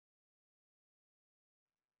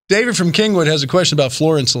David from Kingwood has a question about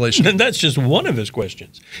floor insulation. And that's just one of his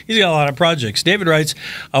questions. He's got a lot of projects. David writes,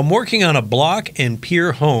 I'm working on a block and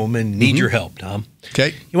pier home and need your help, Tom.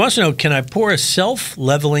 Okay. He wants to know, can I pour a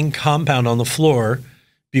self-leveling compound on the floor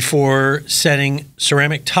before setting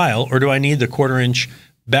ceramic tile, or do I need the 1/4-inch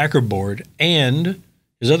backer board? And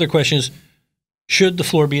his other question is, should the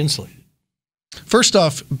floor be insulated? First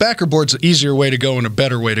off, backer board's an easier way to go and a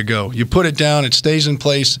better way to go. You put it down, it stays in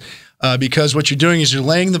place, because what you're doing is you're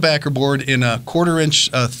laying the backer board in a 1/4-inch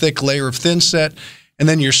thick layer of thin set, and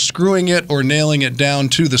then you're screwing it or nailing it down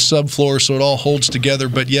to the subfloor so it all holds together,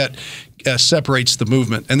 but yet separates the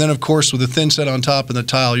movement. And then, of course, with the thin set on top and the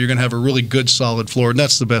tile, you're going to have a really good solid floor, and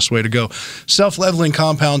that's the best way to go. Self-leveling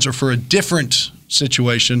compounds are for a different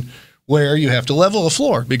situation where you have to level a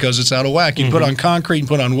floor because it's out of whack. You put on concrete and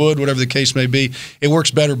put on wood, whatever the case may be. It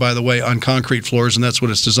works better, by the way, on concrete floors, and that's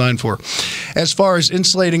what it's designed for. As far as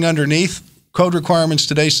insulating underneath, code requirements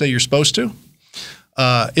today say you're supposed to.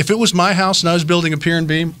 If it was my house and I was building a pier and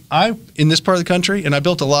beam, in this part of the country, and I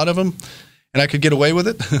built a lot of them, and I could get away with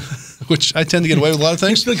it, which I tend to get away with a lot of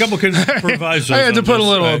things. Just a couple could provide. I had to put a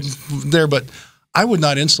little there, but I would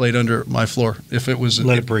not insulate under my floor if it was.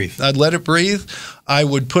 Let it breathe. I'd let it breathe. I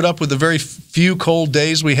would put up with the very few cold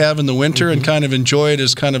days we have in the winter and kind of enjoy it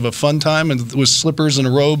as kind of a fun time, and with slippers and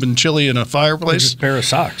a robe and chili and a fireplace. Just a pair of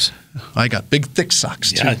socks. I got big, thick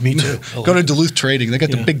socks, too. Yeah, me too. Go to Duluth Trading. They got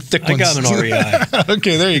the big, thick ones. I got an REI.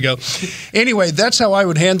 Okay, there you go. Anyway, that's how I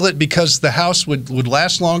would handle it because the house would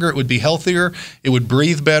last longer. It would be healthier. It would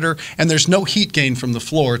breathe better. And there's no heat gain from the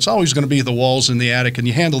floor. It's always going to be the walls in the attic, and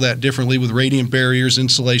you handle that differently with radiant barriers,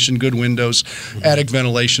 insulation, good windows, attic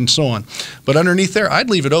ventilation, so on. But underneath there, I'd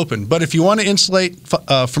leave it open. But if you want to insulate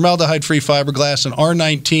formaldehyde-free fiberglass, an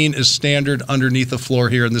R19 is standard underneath the floor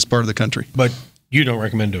here in this part of the country. But you don't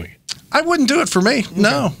recommend doing it? I wouldn't do it for me,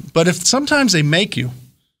 no. But if sometimes they make you.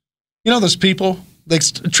 You know those people?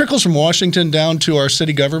 It trickles from Washington down to our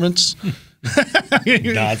city governments.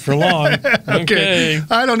 Not for long. Okay.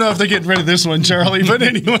 I don't know if they're getting rid of this one, Charlie, but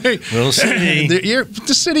anyway. We'll see.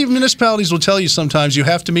 The city municipalities will tell you sometimes you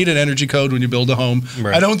have to meet an energy code when you build a home.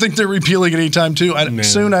 Right. I don't think they're repealing it anytime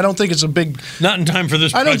soon. I don't think it's a big... Not in time for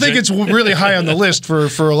this project. I don't think it's really high on the list for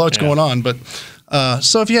what's going on. But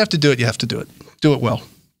so if you have to do it, you have to do it. Do it well.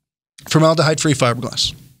 Formaldehyde-free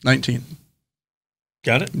fiberglass, 19.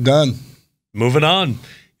 Got it? Done. Moving on.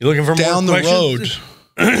 You looking for down more questions?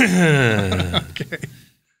 Down the road. Okay.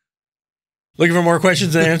 Looking for more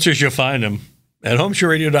questions and answers? You'll find them at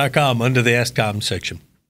HomeShowRadio.com under the Ask Tom section.